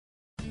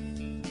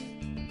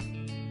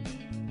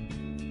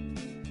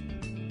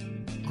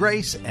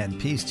Grace and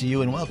peace to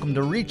you, and welcome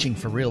to Reaching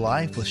for Real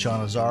Life with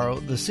Sean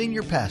Azzaro, the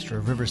senior pastor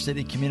of River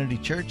City Community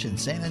Church in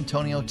San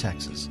Antonio,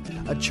 Texas.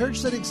 A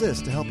church that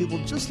exists to help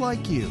people just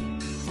like you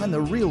find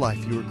the real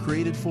life you were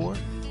created for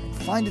and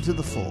find it to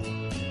the full.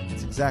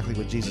 That's exactly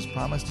what Jesus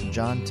promised in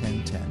John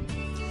 10:10.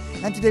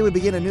 And today we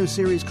begin a new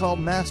series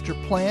called Master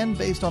Plan,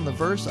 based on the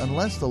verse,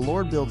 "Unless the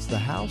Lord builds the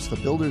house, the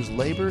builders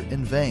labor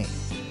in vain."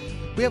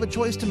 We have a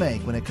choice to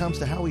make when it comes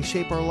to how we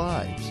shape our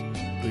lives.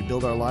 Do we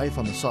build our life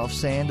on the soft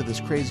sand of this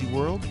crazy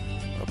world,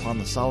 or upon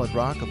the solid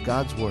rock of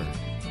God's Word?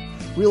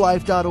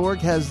 RealLife.org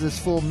has this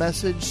full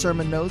message,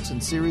 sermon notes,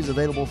 and series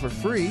available for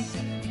free.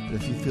 But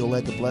if you feel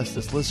led to bless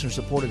this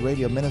listener-supported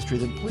radio ministry,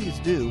 then please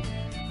do.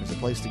 There's a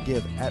place to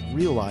give at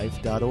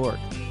RealLife.org.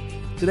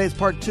 Today's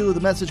part 2 of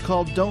the message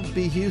called Don't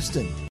Be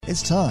Houston.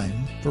 It's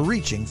time for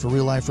Reaching for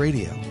Real Life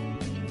Radio.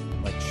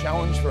 My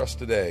challenge for us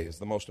today is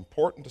the most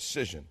important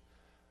decision.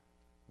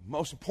 The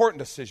most important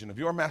decision of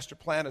your master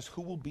plan is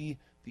who will be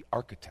the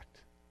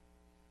architect.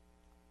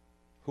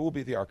 Who will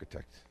be the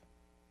architect?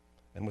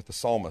 And with the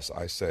psalmist,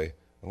 I say,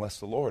 unless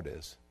the Lord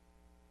is,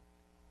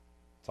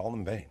 it's all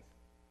in vain.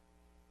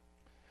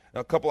 Now,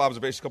 a couple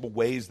observations, a couple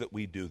ways that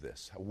we do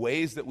this,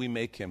 ways that we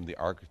make him the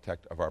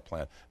architect of our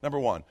plan. Number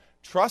one,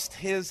 trust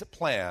his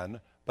plan,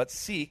 but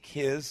seek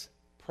his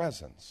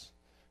presence.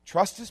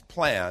 Trust his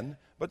plan,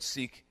 but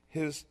seek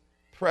his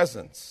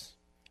presence.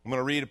 I'm going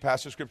to read a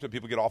passage of scripture that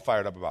people get all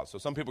fired up about. So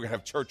some people are going to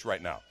have church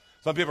right now.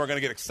 Some people are going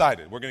to get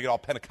excited. We're going to get all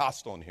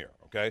Pentecostal in here,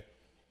 okay?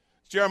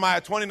 It's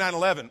Jeremiah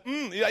 29:11.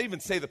 I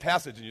even say the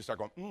passage and you start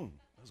going,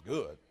 that's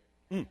good.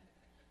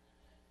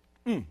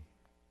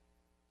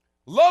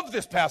 Love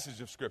this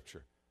passage of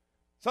scripture.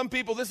 Some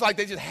people, this is like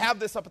they just have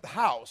this up at the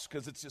house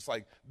because it's just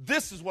like,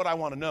 this is what I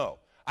want to know.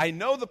 I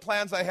know the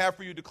plans I have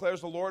for you,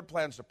 declares the Lord,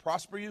 plans to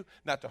prosper you,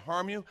 not to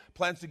harm you,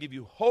 plans to give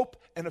you hope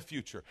and a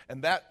future.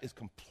 And that is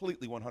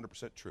completely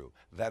 100% true.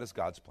 That is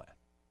God's plan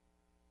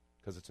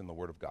because it's in the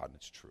Word of God and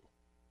it's true.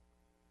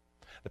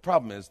 The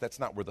problem is that's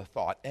not where the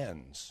thought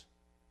ends.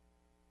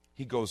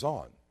 He goes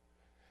on.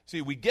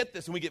 See, we get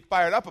this and we get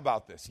fired up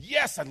about this.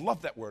 Yes, I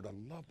love that word. I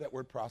love that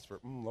word, prosper.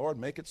 Lord,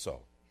 make it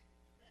so.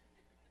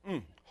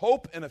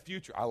 Hope and a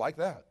future. I like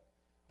that.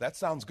 That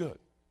sounds good.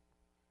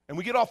 And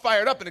we get all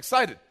fired up and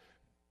excited.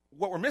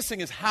 What we're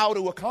missing is how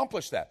to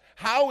accomplish that.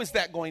 How is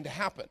that going to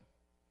happen?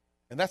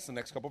 And that's the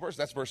next couple verses.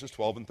 That's verses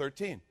 12 and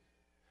 13.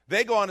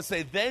 They go on to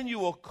say, then you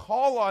will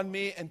call on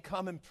me and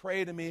come and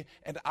pray to me,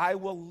 and I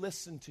will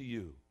listen to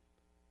you.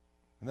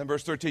 And then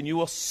verse 13, you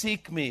will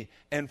seek me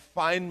and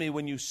find me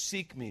when you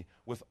seek me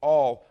with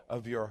all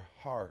of your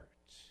heart.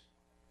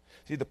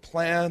 See, the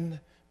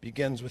plan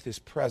begins with his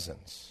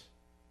presence,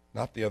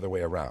 not the other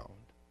way around.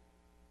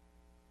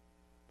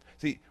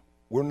 See,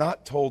 we're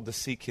not told to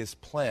seek his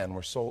plan.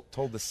 We're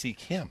told to seek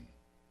him.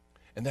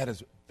 And that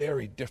is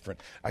very different.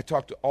 I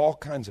talk to all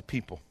kinds of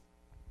people,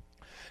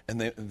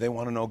 and they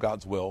want to know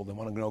God's will. They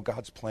want to know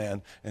God's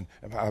plan. And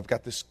I've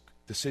got this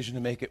decision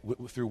to make it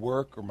through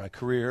work or my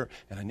career,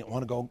 and I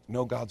want to go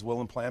know God's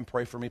will and plan.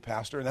 Pray for me,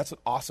 Pastor. And that's an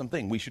awesome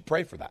thing. We should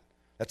pray for that.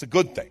 That's a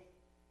good thing.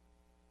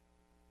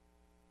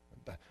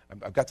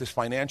 I've got this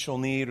financial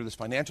need or this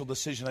financial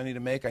decision I need to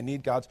make. I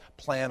need God's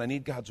plan. I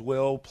need God's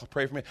will.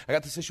 Pray for me. I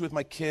got this issue with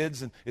my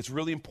kids, and it's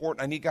really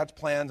important. I need God's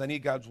plans. I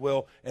need God's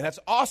will. And that's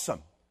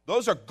awesome.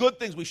 Those are good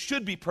things. We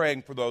should be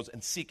praying for those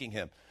and seeking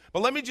him.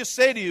 But let me just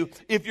say to you,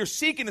 if you're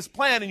seeking his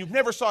plan and you've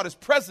never sought his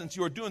presence,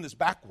 you are doing this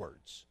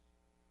backwards.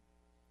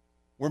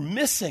 We're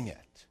missing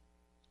it.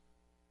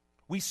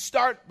 We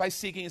start by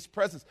seeking his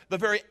presence. The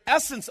very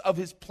essence of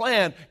his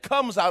plan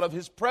comes out of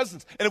his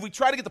presence. And if we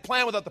try to get the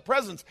plan without the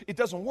presence, it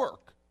doesn't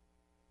work.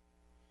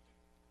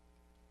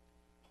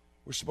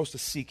 We're supposed to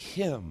seek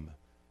him,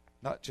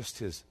 not just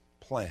his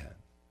plan.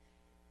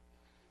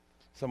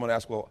 Someone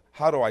asked, well,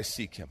 how do I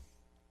seek him?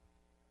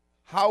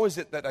 How is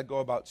it that I go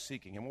about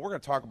seeking him? Well, we're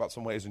going to talk about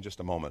some ways in just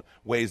a moment,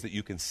 ways that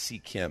you can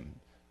seek him,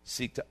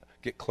 seek to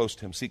get close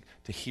to him, seek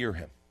to hear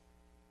him.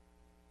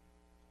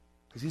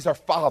 Because he's our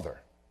Father.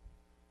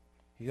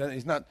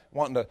 He's not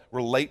wanting to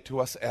relate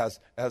to us as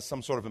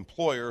some sort of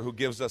employer who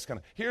gives us kind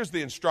of, here's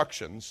the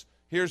instructions.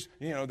 Here's,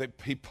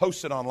 he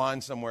posts it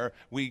online somewhere.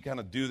 We kind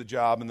of do the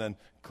job and then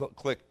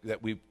click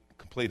that we've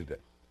completed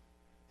it.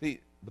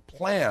 The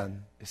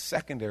plan is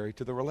secondary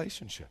to the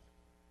relationship.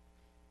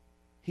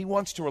 He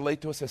wants to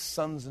relate to us as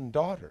sons and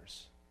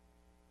daughters.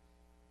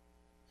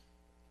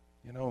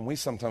 And we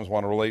sometimes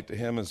want to relate to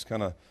him as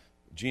kind of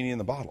genie in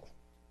the bottle.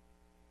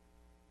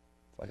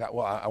 Like,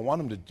 I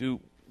want him to do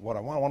what I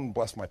want. I want him to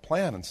bless my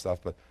plan and stuff,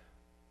 but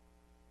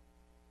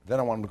then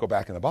I want him to go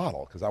back in the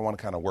bottle because I want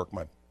to kind of work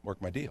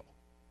my deal.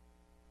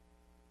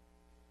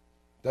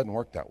 Doesn't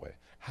work that way.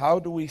 How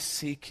do we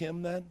seek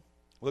him then?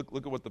 Look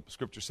at what the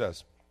scripture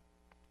says.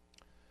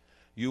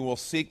 You will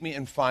seek me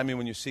and find me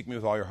when you seek me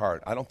with all your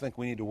heart. I don't think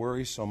we need to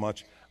worry so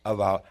much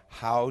about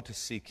how to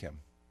seek him.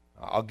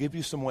 I'll give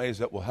you some ways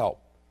that will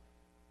help.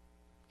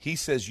 He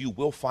says you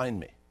will find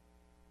me.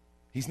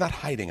 He's not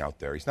hiding out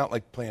there. He's not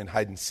like playing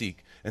hide and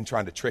seek and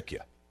trying to trick you.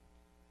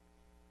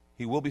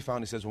 He will be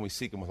found, he says, when we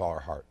seek him with all our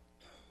heart.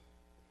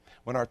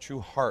 When our true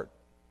heart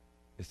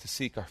is to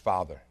seek our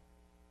Father.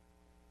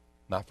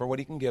 Not for what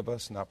he can give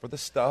us, not for the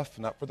stuff,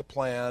 not for the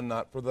plan,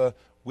 not for the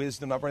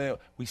wisdom, not for anything.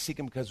 We seek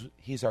him because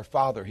he's our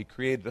Father. He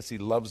created us, he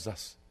loves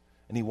us,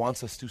 and he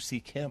wants us to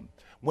seek him.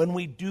 When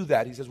we do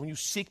that, he says, when you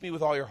seek me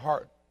with all your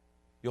heart,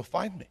 you'll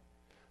find me.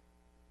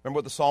 Remember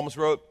what the psalmist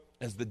wrote?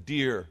 As the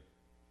deer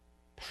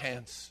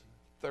pants,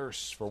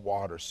 thirsts for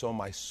water, so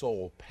my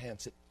soul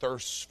pants, it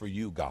thirsts for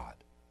you, God.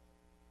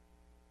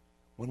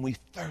 When we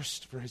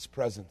thirst for his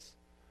presence,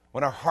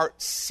 when our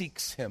heart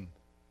seeks him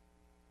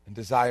and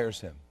desires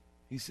him,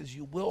 he says,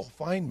 you will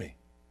find me.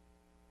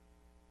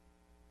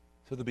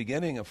 So the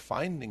beginning of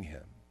finding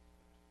him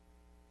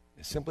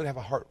is simply to have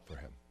a heart for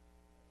him,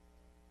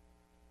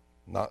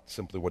 not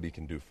simply what he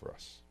can do for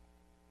us.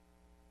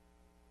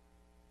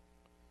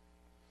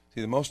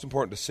 See, the most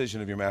important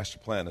decision of your master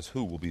plan is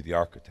who will be the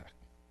architect.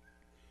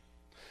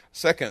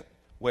 Second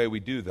way we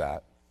do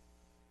that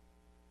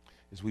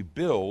is we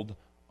build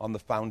on the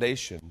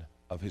foundation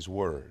of his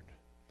word.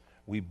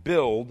 We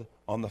build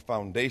on the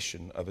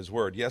foundation of his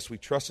word. Yes, we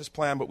trust his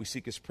plan, but we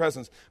seek his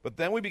presence. But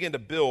then we begin to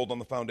build on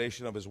the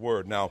foundation of his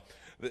word. Now,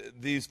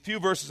 these few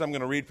verses I'm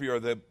going to read for you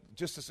are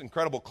just this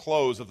incredible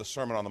close of the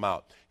Sermon on the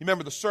Mount. You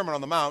remember the Sermon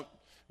on the Mount,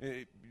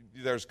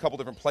 there's a couple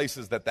different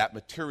places that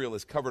material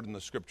is covered in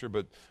the Scripture,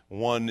 but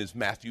one is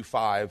Matthew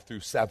 5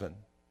 through 7,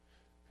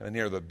 kind of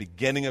near the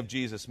beginning of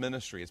Jesus'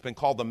 ministry. It's been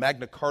called the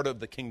Magna Carta of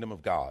the Kingdom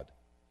of God.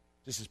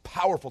 This is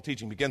powerful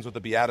teaching. Begins with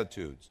the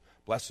Beatitudes.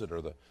 Blessed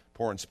are the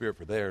poor in spirit,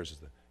 for theirs is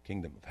the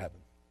kingdom of heaven.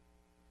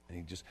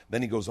 And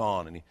then he goes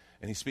on and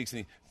he speaks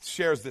and he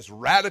shares this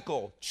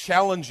radical,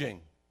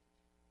 challenging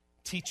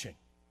teaching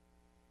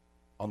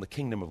on the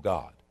kingdom of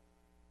God.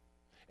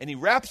 And he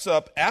wraps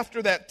up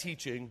after that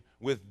teaching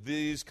with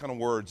these kind of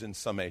words in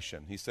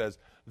summation. He says,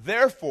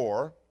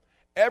 therefore,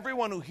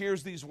 everyone who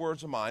hears these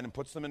words of mine and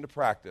puts them into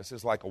practice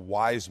is like a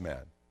wise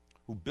man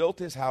who built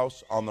his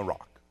house on the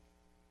rock.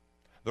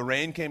 The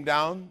rain came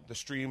down, the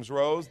streams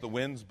rose, the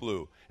winds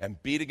blew,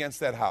 and beat against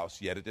that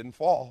house, yet it didn't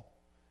fall,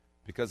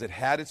 because it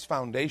had its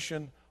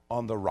foundation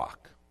on the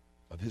rock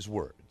of his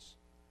words.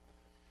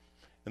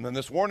 And then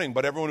this warning,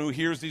 but everyone who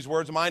hears these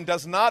words of mine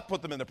does not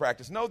put them into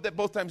practice. Note that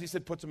both times he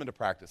said puts them into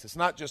practice. It's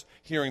not just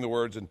hearing the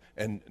words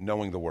and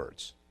knowing the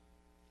words,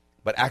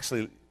 but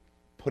actually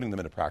putting them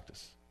into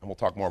practice. And we'll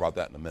talk more about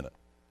that in a minute.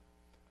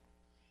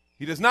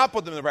 He does not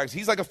put them into practice.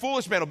 He's like a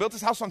foolish man who built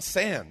his house on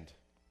sand.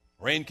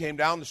 Rain came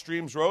down, the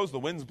streams rose, the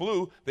winds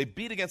blew. They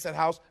beat against that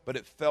house, but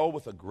it fell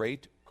with a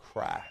great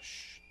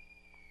crash.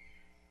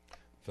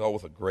 Fell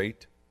with a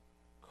great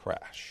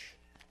crash.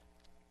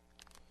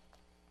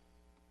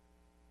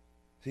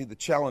 See, the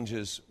challenge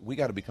is we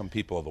got to become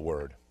people of the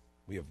Word.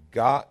 We have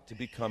got to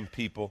become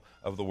people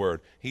of the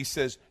Word. He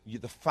says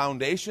the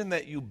foundation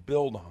that you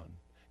build on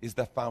is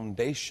the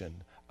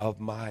foundation of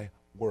my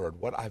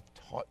Word, what I've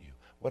taught you,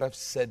 what I've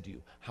said to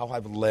you, how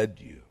I've led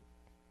you.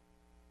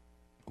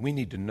 We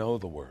need to know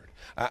the Word.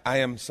 I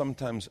am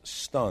sometimes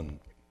stunned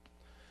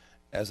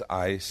as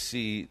I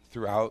see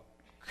throughout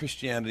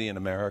Christianity in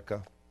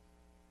America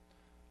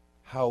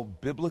how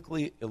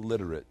biblically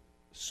illiterate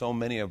so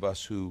many of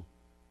us who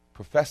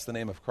profess the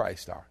name of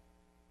Christ are.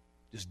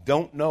 Just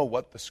don't know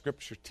what the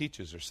Scripture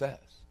teaches or says.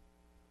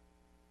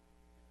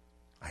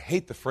 I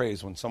hate the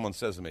phrase when someone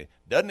says to me,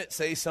 doesn't it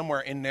say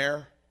somewhere in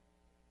there?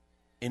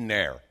 In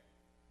there.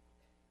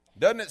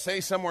 Doesn't it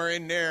say somewhere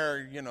in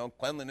there,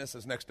 cleanliness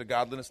is next to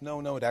godliness?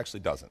 No, it actually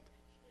doesn't.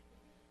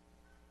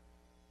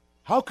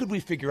 How could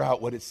we figure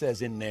out what it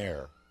says in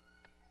there?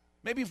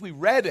 Maybe if we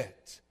read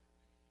it.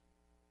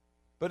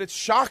 But it's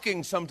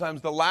shocking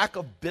sometimes the lack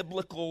of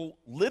biblical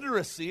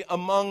literacy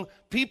among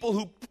people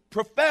who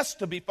profess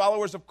to be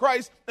followers of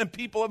Christ and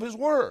people of his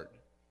Word.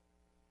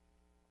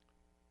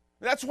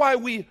 That's why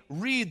we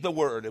read the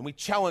Word and we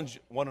challenge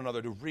one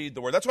another to read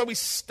the Word. That's why we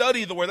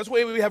study the Word. That's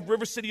why we have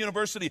River City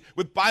University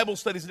with Bible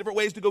studies and different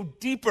ways to go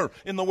deeper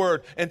in the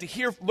Word and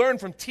to learn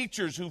from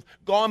teachers who've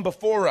gone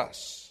before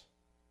us.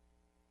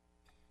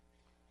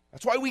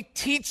 That's why we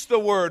teach the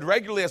Word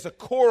regularly as a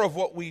core of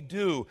what we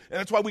do. And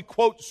that's why we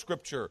quote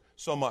Scripture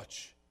so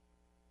much.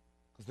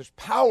 Because there's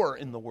power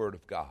in the Word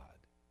of God.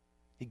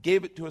 He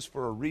gave it to us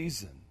for a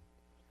reason.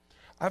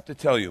 I have to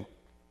tell you,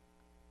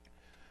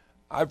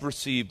 I've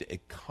received a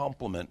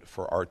compliment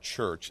for our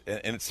church,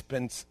 and it's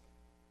been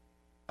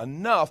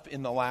enough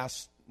in the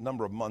last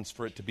number of months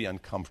for it to be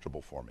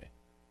uncomfortable for me.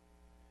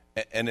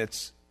 And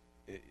it's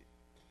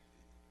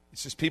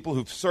just people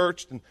who've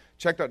searched and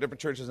checked out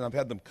different churches, and I've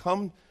had them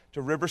come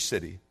to River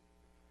City,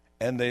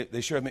 and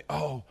they share with me,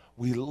 oh,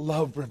 we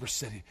love River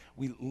City.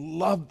 We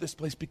love this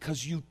place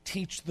because you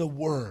teach the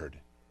Word.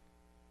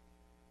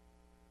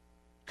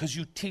 Because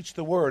you teach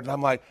the Word. And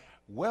I'm like,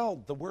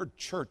 well, the word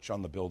church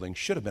on the building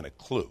should have been a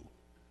clue.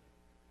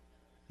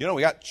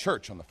 We got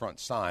church on the front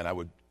sign. I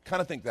would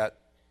kind of think that.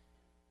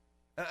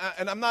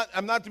 And I'm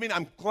not demeaning.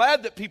 I'm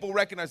glad that people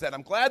recognize that.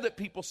 I'm glad that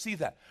people see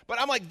that. But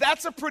I'm like,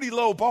 that's a pretty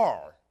low bar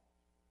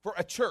for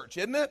a church,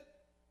 isn't it?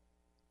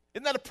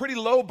 Isn't that a pretty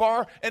low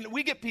bar? And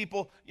we get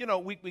people,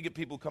 we get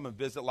people who come and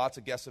visit, lots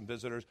of guests and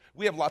visitors.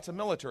 We have lots of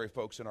military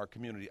folks in our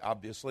community,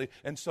 obviously.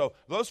 And so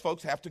those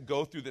folks have to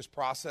go through this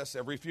process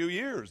every few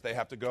years. They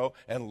have to go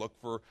and look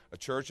for a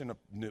church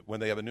when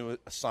they have a new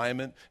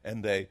assignment,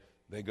 and they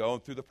go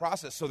through the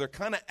process. So they're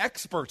kind of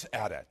experts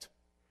at it.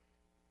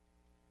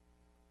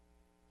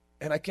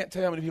 And I can't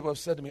tell you how many people have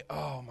said to me,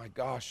 oh my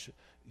gosh,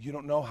 you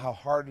don't know how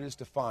hard it is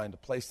to find a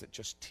place that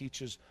just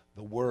teaches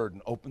the Word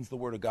and opens the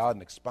Word of God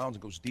and expounds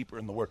and goes deeper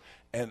in the Word.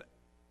 And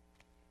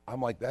I'm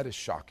like, that is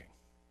shocking.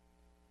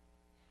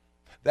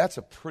 That's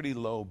a pretty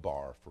low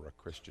bar for a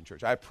Christian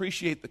church. I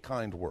appreciate the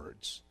kind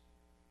words.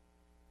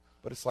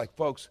 But it's like,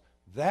 folks,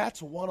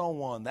 that's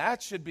 101.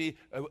 That should be,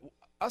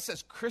 us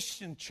as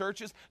Christian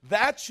churches,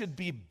 that should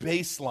be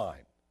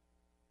baseline.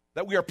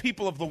 That we are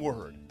people of the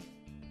Word.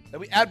 That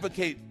we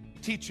advocate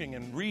teaching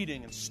and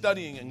reading and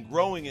studying and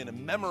growing in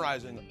and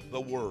memorizing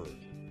the Word.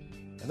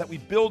 And that we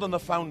build on the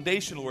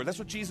foundation of the Word. That's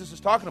what Jesus is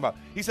talking about.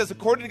 He says,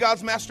 according to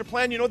God's master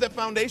plan, you know what that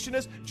foundation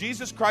is?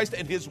 Jesus Christ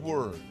and His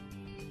Word.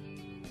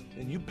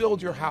 And you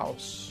build your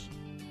house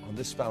on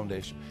this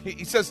foundation.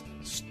 He says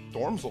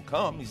storms will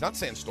come. He's not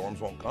saying storms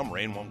won't come,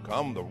 rain won't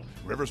come, the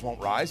rivers won't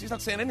rise. He's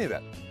not saying any of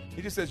that.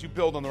 He just says you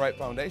build on the right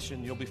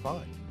foundation, you'll be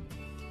fine.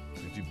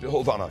 If you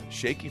build on a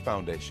shaky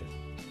foundation,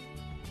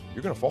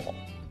 you're going to fall.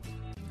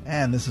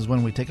 And this is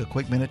when we take a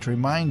quick minute to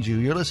remind you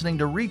you're listening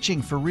to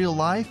Reaching for Real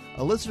Life,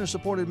 a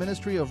listener-supported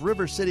ministry of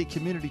River City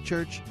Community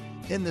Church,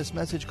 in this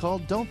message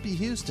called Don't Be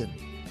Houston,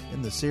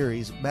 in the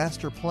series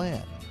Master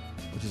Plan,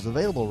 which is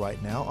available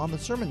right now on the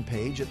sermon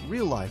page at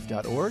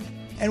reallife.org.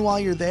 And while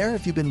you're there,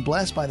 if you've been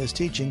blessed by this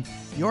teaching,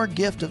 your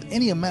gift of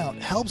any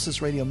amount helps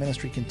this radio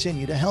ministry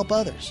continue to help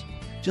others.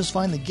 Just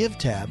find the Give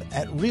tab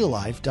at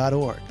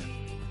reallife.org.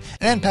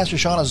 And Pastor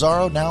Sean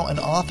Azzaro, now an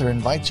author,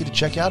 invites you to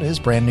check out his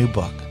brand new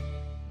book.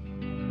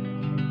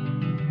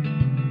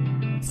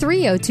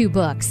 302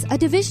 Books, a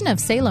division of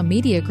Salem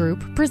Media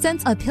Group,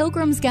 presents A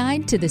Pilgrim's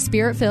Guide to the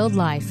Spirit-Filled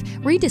Life,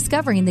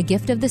 Rediscovering the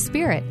Gift of the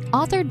Spirit,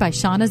 authored by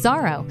Sean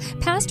Azzaro,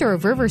 pastor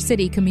of River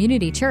City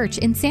Community Church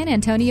in San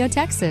Antonio,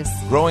 Texas.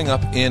 Growing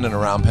up in and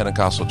around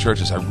Pentecostal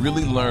churches, I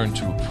really learned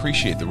to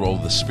appreciate the role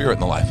of the Spirit in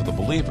the life of the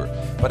believer.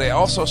 But I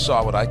also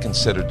saw what I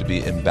considered to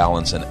be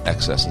imbalance and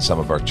excess in some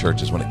of our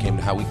churches when it came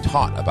to how we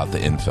taught about the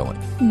infilling.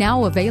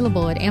 Now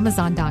available at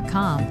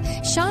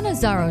Amazon.com, Sean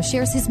Azzaro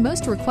shares his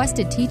most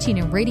requested teaching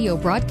and radio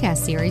broadcast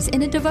series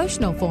in a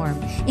devotional form,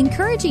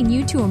 encouraging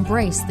you to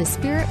embrace the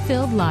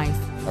Spirit-filled life.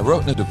 I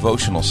wrote in a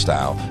devotional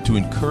style to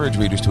encourage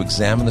readers to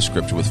examine the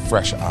Scripture with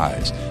fresh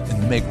eyes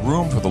and make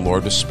room for the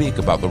Lord to speak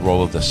about the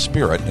role of the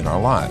Spirit in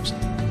our lives.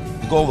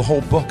 The goal of the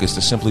whole book is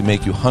to simply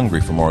make you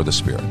hungry for more of the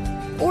Spirit.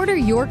 Order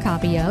your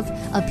copy of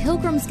A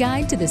Pilgrim's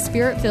Guide to the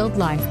Spirit-Filled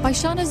Life by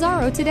Sean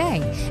Azzaro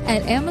today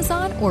at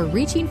Amazon or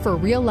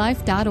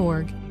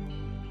reachingforreallife.org.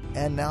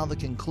 And now the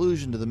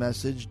conclusion to the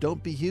message,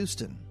 Don't Be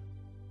Houston.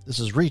 This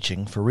is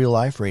Reaching for Real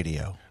Life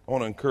Radio. I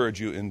want to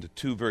encourage you into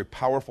two very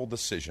powerful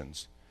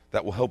decisions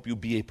that will help you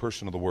be a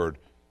person of the Word,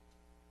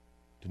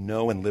 to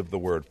know and live the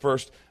Word.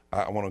 First,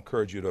 I want to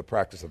encourage you to a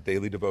practice of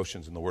daily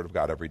devotions in the Word of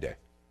God every day.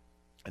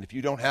 And if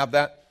you don't have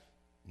that,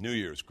 New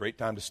Year's, great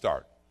time to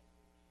start.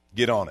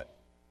 Get on it.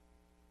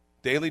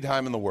 Daily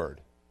time in the Word.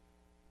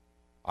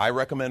 I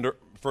recommend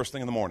first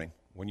thing in the morning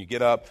when you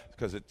get up,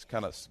 because it's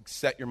kind of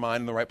set your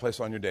mind in the right place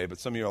on your day. But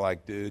some of you are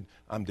like, dude,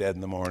 I'm dead in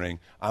the morning.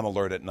 I'm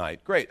alert at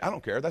night. Great, I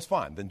don't care. That's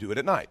fine. Then do it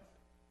at night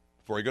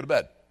before you go to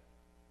bed.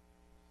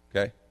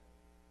 Okay?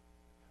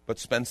 But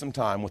spend some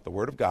time with the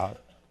Word of God,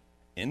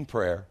 in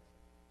prayer,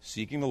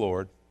 seeking the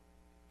Lord,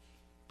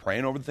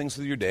 praying over the things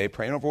of your day,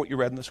 praying over what you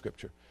read in the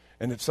Scripture.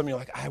 And if some of you are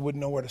like, I wouldn't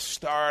know where to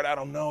start. I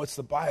don't know. It's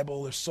the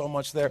Bible. There's so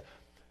much there.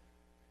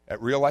 At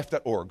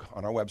reallife.org,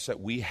 on our website,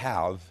 we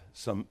have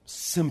some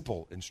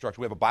simple instruction.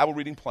 We have a Bible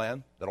reading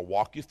plan that'll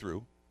walk you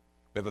through.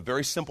 We have a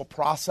very simple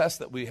process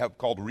that we have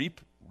called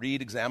REAP,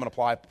 Read, Examine,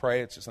 Apply,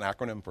 Pray. It's just an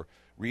acronym for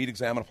Read,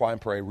 Examine, Apply,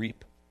 and Pray,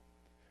 REAP.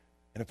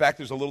 And in fact,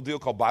 there's a little deal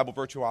called Bible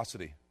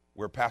Virtuosity,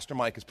 where Pastor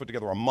Mike has put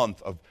together a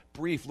month of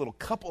brief little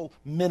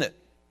couple-minute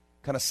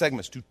kind of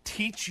segments to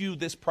teach you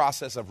this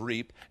process of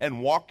REAP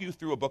and walk you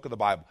through a book of the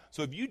Bible.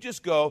 So if you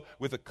just go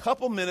with a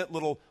couple-minute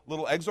little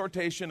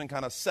exhortation and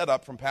kind of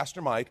setup from Pastor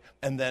Mike,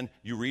 and then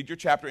you read your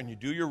chapter and you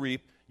do your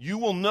REAP, you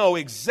will know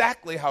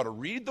exactly how to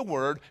read the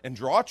Word and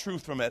draw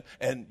truth from it,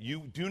 and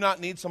you do not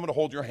need someone to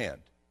hold your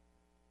hand.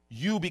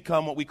 You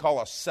become what we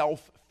call a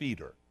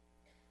self-feeder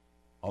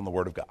on the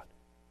Word of God.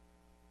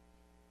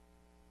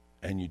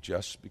 And you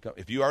just become,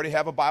 if you already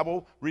have a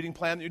Bible reading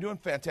plan that you're doing,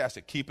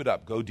 fantastic. Keep it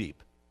up. Go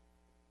deep.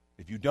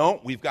 If you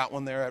don't, we've got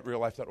one there at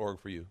reallife.org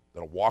for you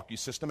that'll walk you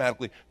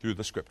systematically through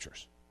the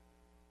Scriptures.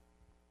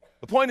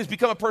 The point is,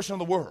 become a person of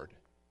the Word.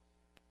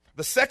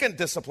 The second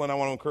discipline I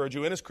want to encourage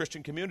you in is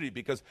Christian community,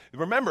 because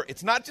remember,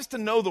 it's not just to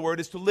know the Word,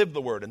 it's to live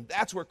the Word, and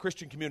that's where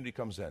Christian community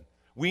comes in.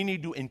 We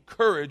need to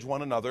encourage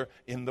one another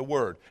in the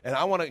Word, and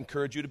I want to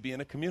encourage you to be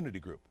in a community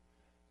group.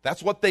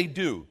 That's what they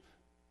do.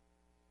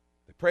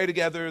 They pray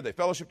together, they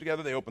fellowship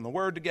together, they open the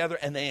Word together,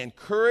 and they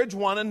encourage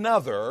one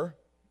another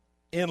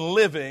in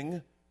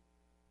living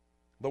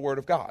the Word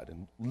of God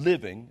and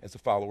living as a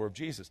follower of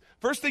Jesus.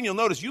 First thing you'll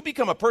notice, you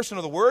become a person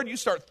of the Word, you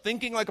start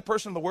thinking like a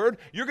person of the Word,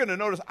 you're going to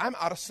notice I'm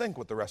out of sync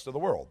with the rest of the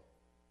world.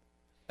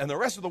 And the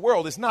rest of the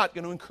world is not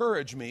going to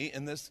encourage me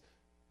in this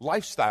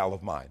lifestyle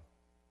of mine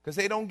because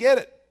they don't get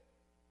it.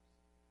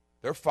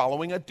 They're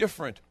following a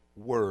different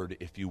word,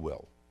 if you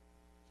will.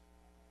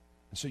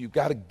 And so you've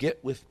got to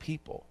get with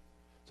people.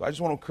 So I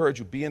just want to encourage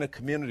you, be in a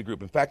community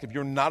group. In fact, if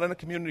you're not in a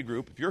community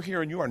group, if you're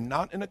here and you are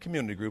not in a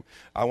community group,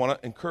 I want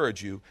to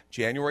encourage you,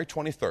 January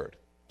 23rd,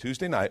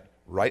 Tuesday night,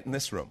 right in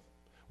this room.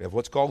 We have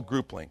what's called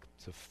Group Link.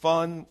 It's a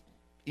fun,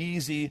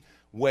 easy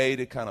way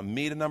to kind of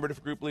meet a number of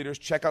different group leaders,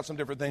 check out some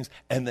different things,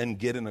 and then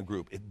get in a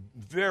group. It's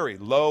a very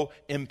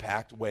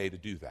low-impact way to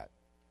do that.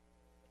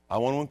 I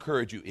want to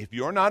encourage you, if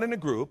you're not in a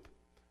group,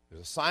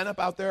 there's a sign-up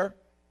out there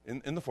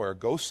in the foyer.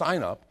 Go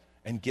sign up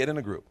and get in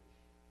a group.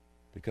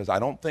 Because I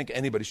don't think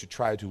anybody should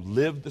try to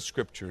live the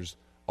Scriptures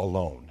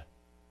alone.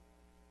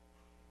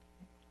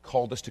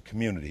 Called us to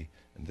community,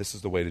 and this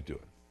is the way to do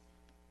it.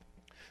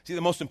 See,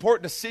 the most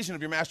important decision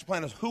of your master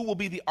plan is who will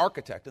be the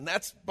architect, and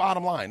that's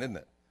bottom line, isn't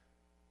it?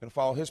 Going to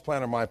follow his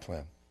plan or my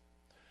plan?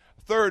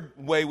 Third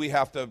way we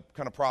have to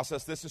kind of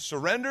process this is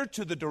surrender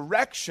to the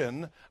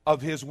direction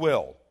of his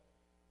will.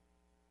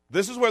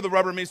 This is where the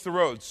rubber meets the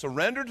road.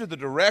 Surrender to the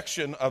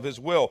direction of his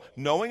will.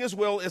 Knowing his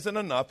will isn't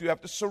enough. You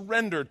have to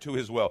surrender to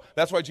his will.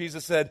 That's why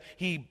Jesus said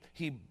he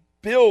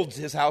builds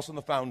his house on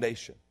the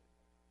foundation.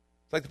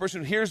 It's like the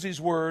person who hears these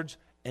words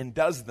and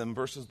does them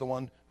versus the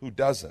one who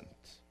doesn't.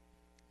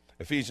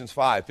 Ephesians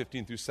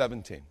 5:15 through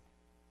 17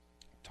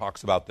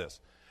 talks about this.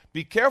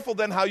 Be careful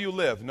then how you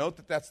live. Note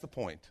that that's the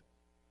point.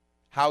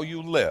 How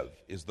you live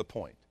is the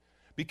point.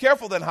 Be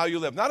careful then how you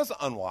live, not as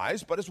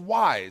unwise, but as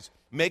wise,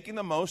 making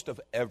the most of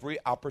every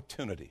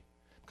opportunity,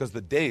 because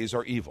the days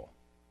are evil.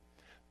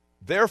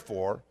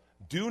 Therefore,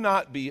 do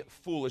not be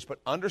foolish, but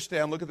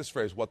understand, look at this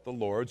phrase, what the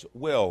Lord's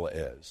will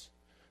is.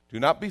 Do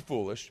not be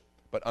foolish,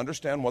 but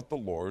understand what the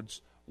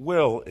Lord's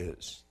will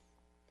is.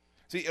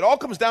 See, it all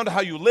comes down to how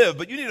you live,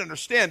 but you need to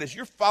understand as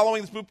you're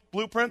following this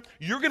blueprint,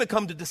 you're going to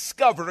come to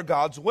discover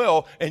God's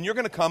will, and you're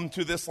going to come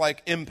to this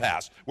like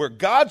impasse, where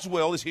God's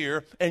will is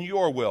here and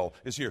your will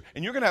is here.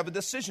 And you're going to have a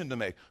decision to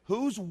make.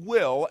 Whose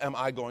will am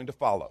I going to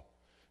follow?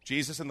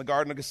 Jesus in the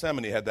Garden of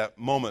Gethsemane had that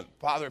moment,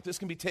 Father, if this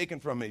can be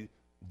taken from me,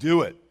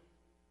 do it.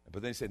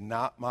 But then he said,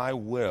 not my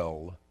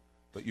will,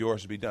 but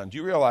yours be done. Do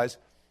you realize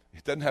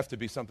it doesn't have to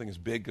be something as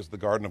big as the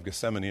Garden of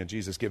Gethsemane and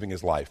Jesus giving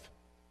his life?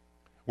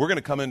 We're going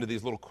to come into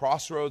these little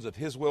crossroads of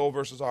his will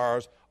versus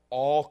ours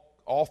all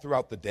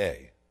throughout the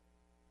day.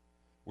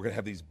 We're going to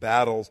have these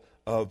battles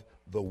of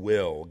the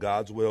will,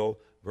 God's will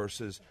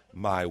versus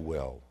my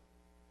will.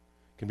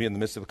 It can be in the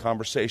midst of a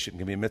conversation, it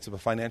can be in the midst of a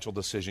financial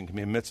decision, it can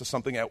be in the midst of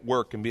something at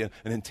work, it can be an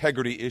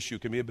integrity issue,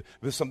 it can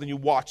be something you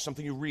watch,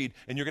 something you read,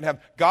 and you're going to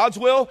have God's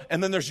will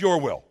and then there's your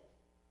will.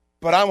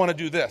 But I want to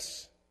do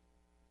this.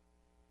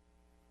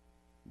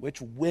 Which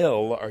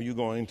will are you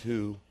going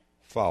to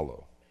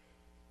follow?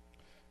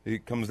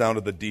 It comes down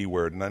to the D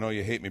word, and I know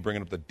you hate me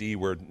bringing up the D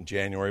word in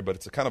January, but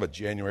it's a kind of a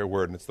January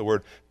word, and it's the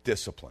word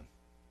discipline.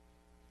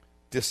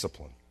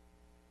 Discipline.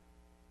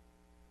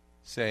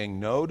 Saying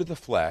no to the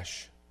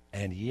flesh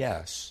and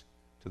yes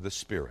to the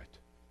Spirit.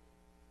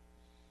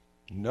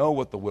 Know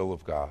what the will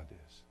of God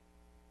is.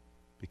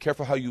 Be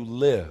careful how you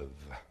live.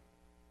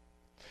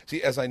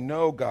 See, as I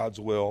know God's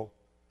will,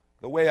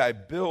 the way I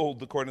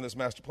build according to this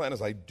master plan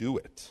is I do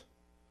it.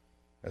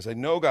 As I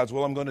know God's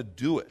will, I'm going to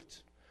do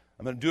it.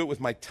 I'm going to do it with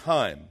my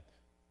time,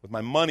 with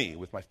my money,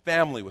 with my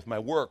family, with my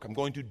work. I'm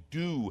going to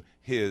do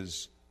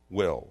his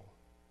will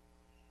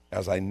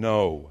as I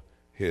know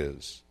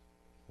his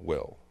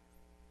will.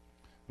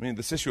 I mean,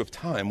 this issue of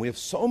time, we have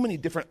so many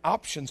different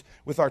options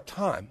with our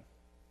time.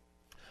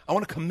 I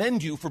want to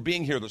commend you for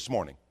being here this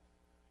morning.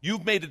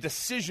 You've made a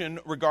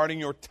decision regarding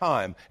your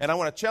time, and I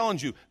want to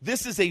challenge you.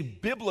 This is a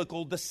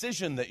biblical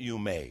decision that you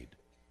made.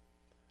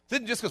 It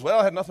didn't just because, well,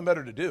 I had nothing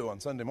better to do on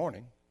Sunday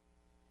morning.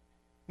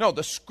 No,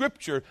 the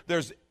Scripture,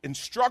 there's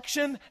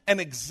instruction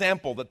and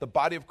example that the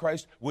body of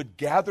Christ would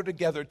gather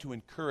together to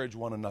encourage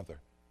one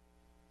another.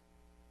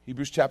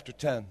 Hebrews chapter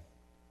 10,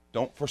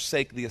 don't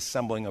forsake the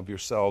assembling of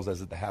yourselves as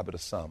is the habit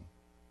of some,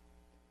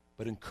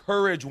 but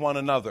encourage one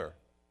another.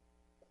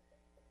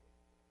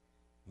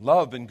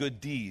 Love and good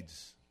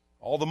deeds,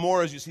 all the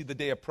more as you see the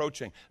day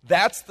approaching.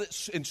 That's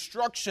the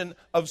instruction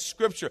of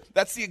Scripture.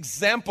 That's the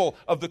example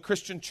of the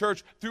Christian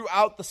church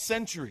throughout the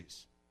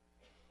centuries.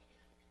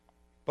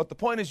 But the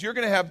point is, you're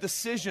going to have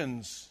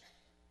decisions.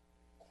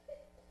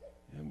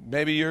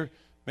 Maybe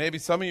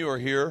some of you are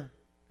here,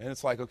 and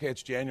it's like, okay,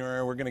 it's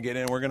January. We're going to get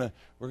in. We're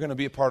going to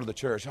be a part of the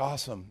church.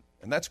 Awesome,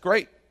 and that's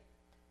great.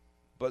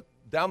 But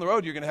down the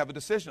road, you're going to have a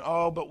decision.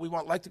 Oh, but we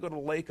like to go to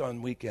the lake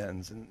on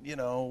weekends, and we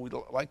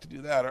like to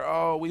do that. Or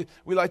oh,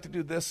 we like to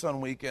do this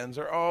on weekends.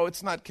 Or oh,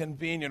 it's not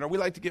convenient. Or we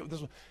like to get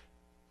this one.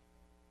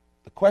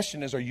 The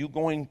question is, are you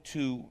going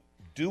to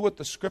do what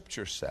the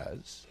Scripture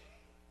says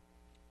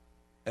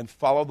and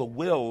follow the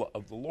will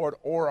of the Lord,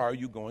 or are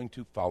you going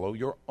to follow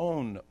your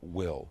own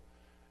will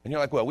And you're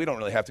like, well, we don't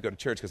really have to go to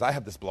church because I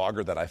have this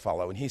blogger that I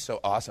follow, and he's so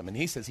awesome, and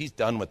he says he's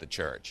done with the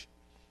church.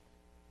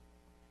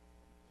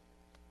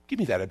 Give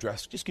me that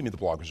address. Just give me the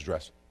blogger's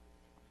address.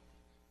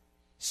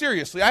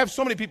 Seriously, I have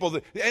so many people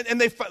that,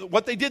 and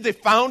what they did, they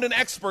found an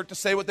expert to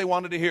say what they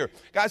wanted to hear.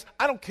 Guys,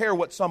 I don't care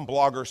what some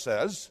blogger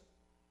says.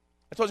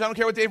 I told you I don't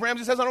care what Dave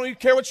Ramsey says. I don't even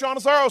care what Sean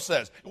Azaro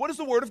says. What does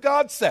the Word of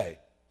God say?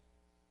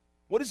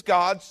 What does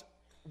God's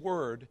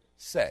Word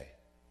say?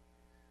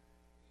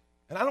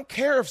 And I don't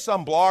care if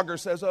some blogger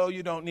says, oh,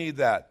 you don't need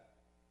that.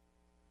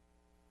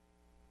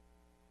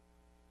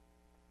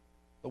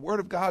 The Word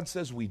of God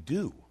says we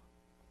do.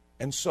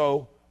 And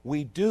so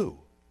we do.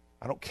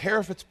 I don't care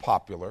if it's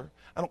popular.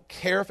 I don't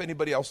care if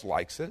anybody else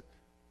likes it.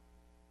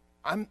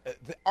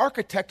 The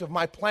architect of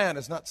my plan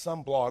is not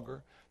some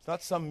blogger. It's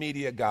not some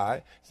media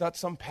guy. It's not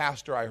some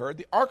pastor I heard.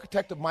 The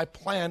architect of my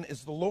plan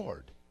is the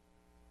Lord.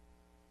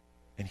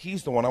 And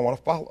He's the one I want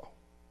to follow.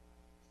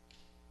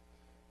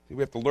 See,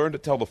 we have to learn to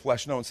tell the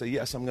flesh no and say,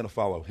 yes, I'm going to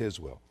follow His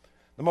will.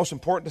 The most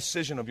important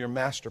decision of your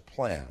master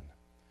plan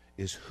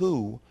is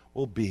who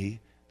will be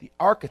the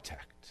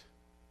architect.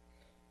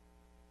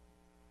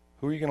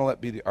 Who are you going to let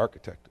be the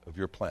architect of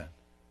your plan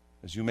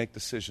as you make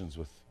decisions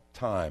with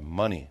time,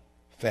 money,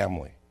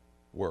 family,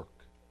 work?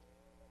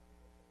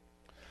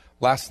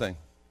 Last thing,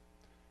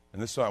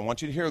 and this, I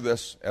want you to hear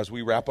this as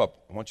we wrap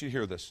up. I want you to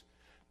hear this.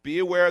 Be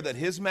aware that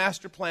His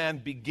master plan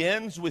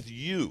begins with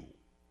you.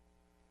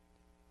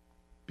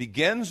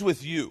 Begins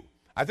with you.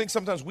 I think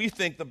sometimes we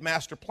think the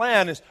master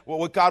plan is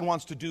what God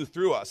wants to do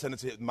through us, and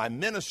it's my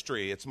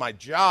ministry, it's my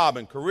job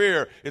and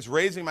career, it's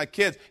raising my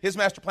kids. His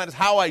master plan is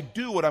how I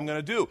do what I'm going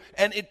to do,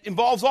 and it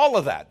involves all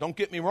of that, don't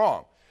get me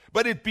wrong.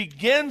 But it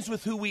begins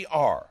with who we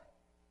are.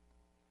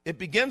 It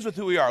begins with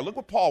who we are. Look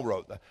what Paul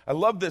wrote. I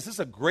love this. This is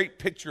a great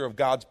picture of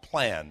God's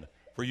plan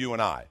for you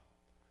and I.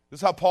 This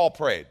is how Paul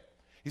prayed.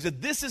 He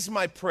said, this is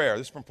my prayer.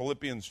 This is from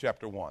Philippians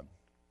chapter 1.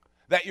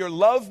 That your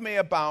love may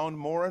abound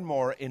more and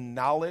more in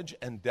knowledge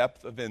and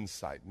depth of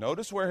insight.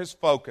 Notice where his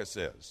focus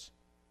is.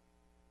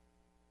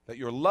 That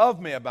your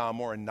love may abound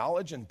more in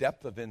knowledge and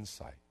depth of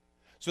insight,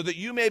 so that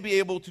you may be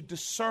able to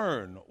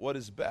discern what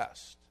is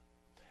best,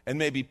 and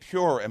may be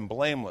pure and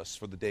blameless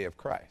for the day of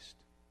Christ,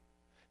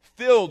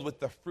 filled with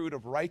the fruit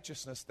of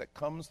righteousness that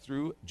comes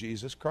through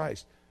Jesus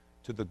Christ,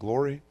 to the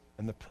glory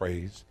and the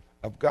praise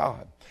of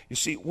God. You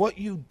see, what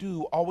you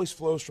do always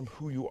flows from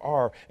who you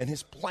are, and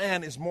His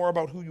plan is more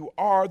about who you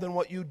are than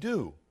what you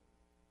do.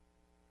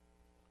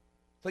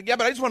 It's like, yeah,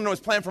 but I just want to know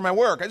His plan for my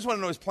work. I just want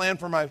to know His plan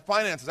for my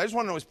finances. I just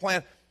want to know His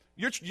plan.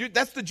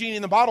 That's the genie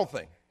in the bottle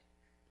thing.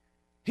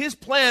 His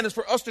plan is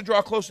for us to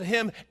draw close to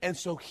Him, and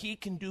so He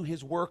can do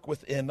His work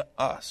within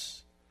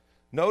us.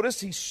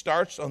 Notice He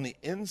starts on the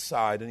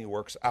inside and He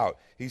works out.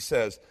 He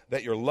says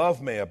that your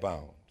love may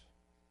abound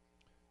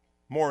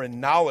more in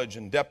knowledge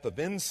and depth of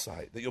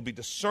insight, that you'll be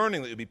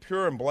discerning, that you'll be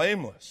pure and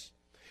blameless.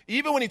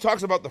 Even when He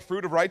talks about the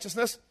fruit of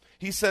righteousness,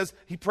 He says,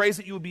 He prays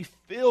that you will be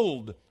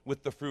filled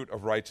with the fruit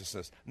of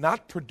righteousness,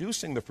 not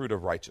producing the fruit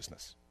of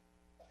righteousness.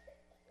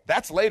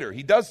 That's later.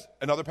 He does,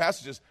 in other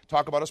passages,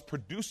 talk about us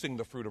producing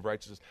the fruit of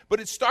righteousness.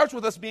 But it starts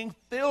with us being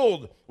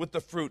filled with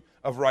the fruit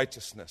of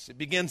righteousness. It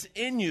begins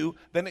in you,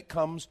 then it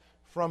comes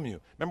from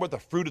you. Remember what the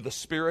fruit of the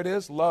Spirit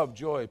is? Love,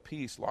 joy,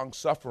 peace,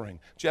 long-suffering,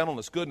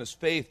 gentleness, goodness,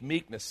 faith,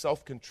 meekness,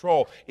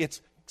 self-control.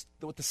 It's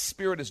what the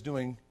Spirit is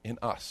doing in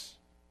us.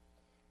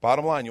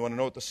 Bottom line, you want to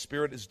know what the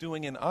Spirit is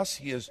doing in us?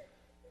 He is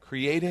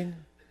creating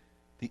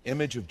the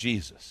image of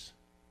Jesus.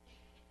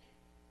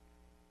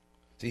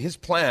 See, His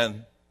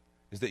plan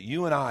is that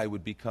you and I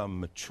would become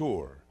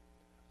mature,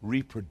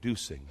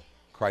 reproducing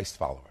Christ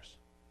followers.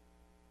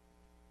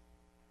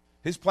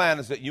 His plan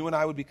is that you and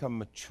I would become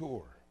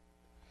mature,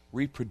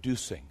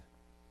 reproducing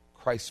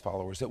Christ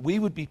followers, that we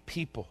would be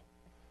people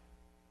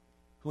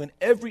who in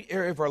every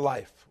area of our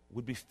life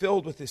would be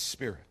filled with His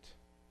Spirit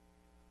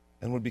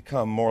and would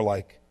become more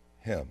like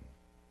Him.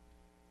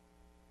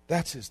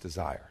 That's His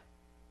desire.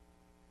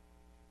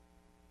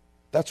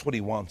 That's what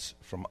He wants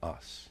from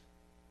us.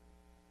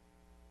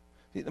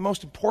 The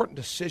most important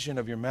decision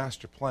of your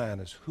master plan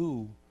is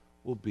who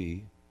will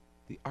be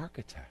the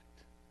architect.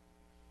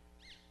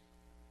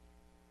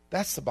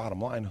 That's the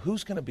bottom line.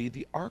 Who's going to be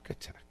the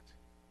architect?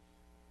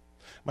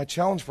 My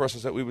challenge for us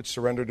is that we would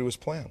surrender to His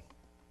plan.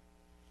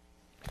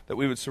 That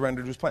we would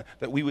surrender to His plan.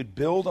 That we would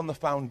build on the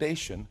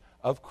foundation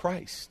of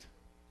Christ.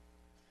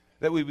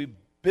 That we would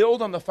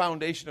build on the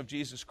foundation of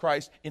Jesus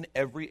Christ in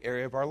every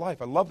area of our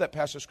life. I love that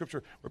passage of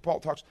Scripture where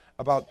Paul talks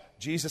about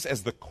Jesus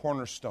as the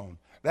cornerstone.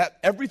 That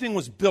everything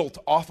was built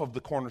off of the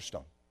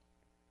cornerstone.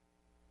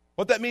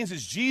 What that means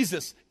is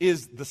Jesus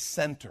is the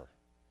center.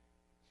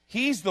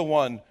 He's the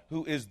one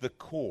who is the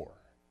core.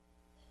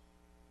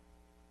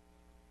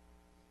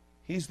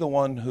 He's the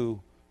one who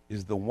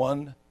is the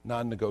one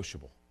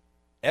non-negotiable.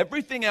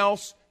 Everything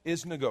else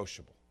is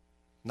negotiable,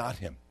 not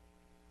Him.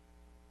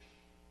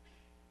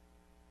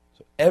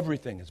 So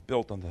everything is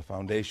built on the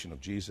foundation of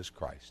Jesus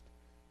Christ,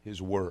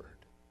 His Word,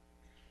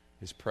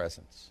 His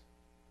presence.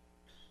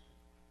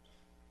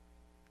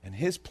 And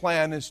His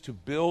plan is to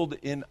build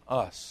in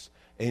us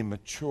a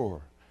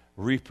mature,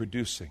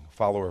 reproducing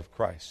follower of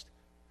Christ.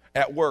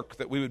 At work,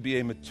 that we would be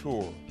a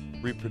mature,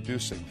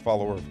 reproducing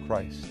follower of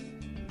Christ.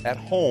 At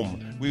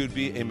home, we would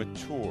be a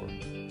mature,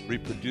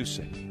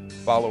 reproducing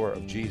follower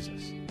of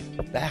Jesus.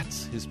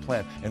 That's his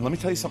plan. And let me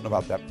tell you something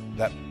about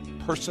that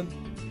person.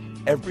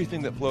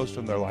 Everything that flows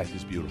from their life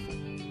is beautiful.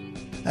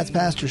 That's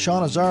Pastor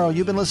Sean Azzaro.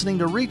 You've been listening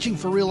to Reaching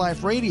for Real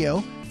Life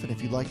Radio. And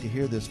if you'd like to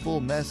hear this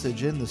full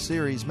message in the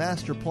series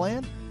Master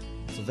Plan,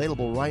 it's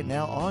available right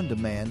now on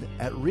demand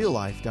at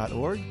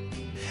reallife.org.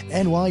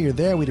 And while you're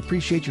there, we'd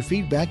appreciate your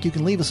feedback. You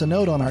can leave us a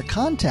note on our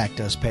Contact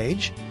Us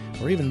page.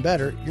 Or even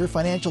better, your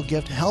financial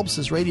gift helps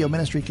this radio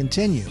ministry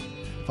continue.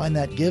 Find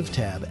that Give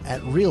tab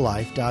at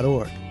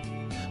reallife.org.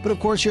 But of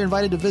course, you're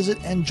invited to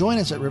visit and join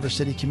us at River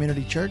City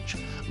Community Church,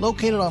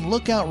 located on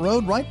Lookout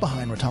Road right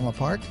behind Rotama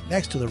Park,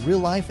 next to the Real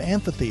Life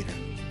Amphitheater.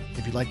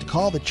 If you'd like to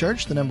call the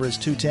church, the number is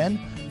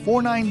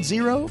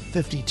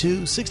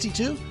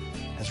 210-490-5262.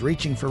 As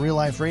Reaching for Real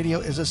Life Radio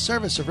is a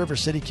service of River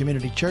City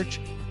Community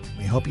Church.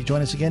 We hope you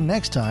join us again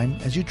next time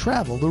as you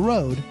travel the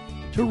road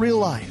to real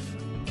life.